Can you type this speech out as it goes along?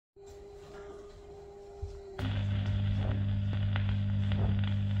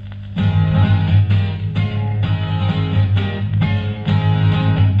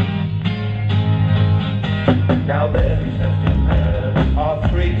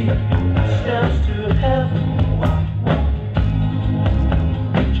steps to heaven.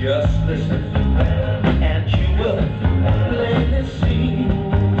 Just listen and you will plainly see.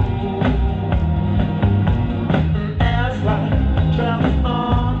 As life travels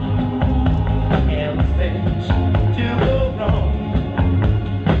on and things do go wrong,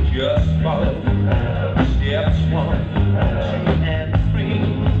 just follow steps 1, 2, and 3.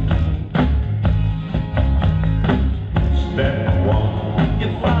 Step 1, you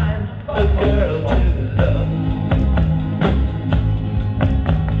find a girl to love.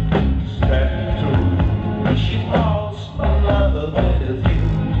 Step 2, she falls in love with you.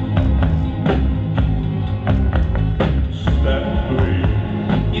 Step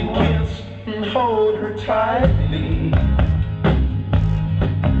 3, you kiss and hold her tightly.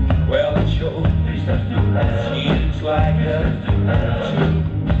 Well, it sure seems like a to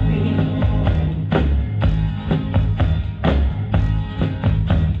me.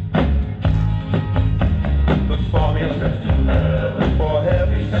 The formula for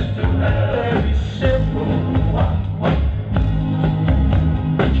heaven is very simple.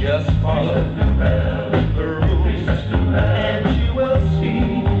 Just follow the rules and you will see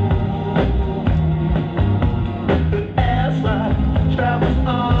that as life travels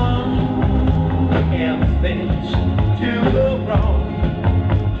on and things do go wrong,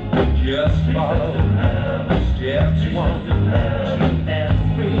 just follow steps 1, 2, and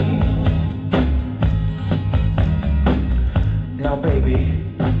 3. Now baby,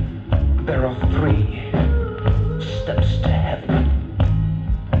 there are 3 steps to heaven.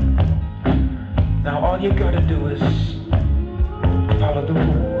 Now all you gotta do is follow the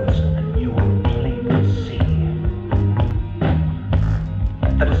rules and you will plainly see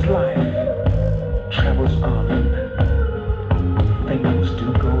that as life travels on, things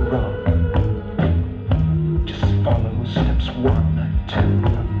do go wrong. Just follow steps 1, 2,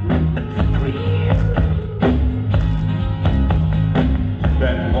 and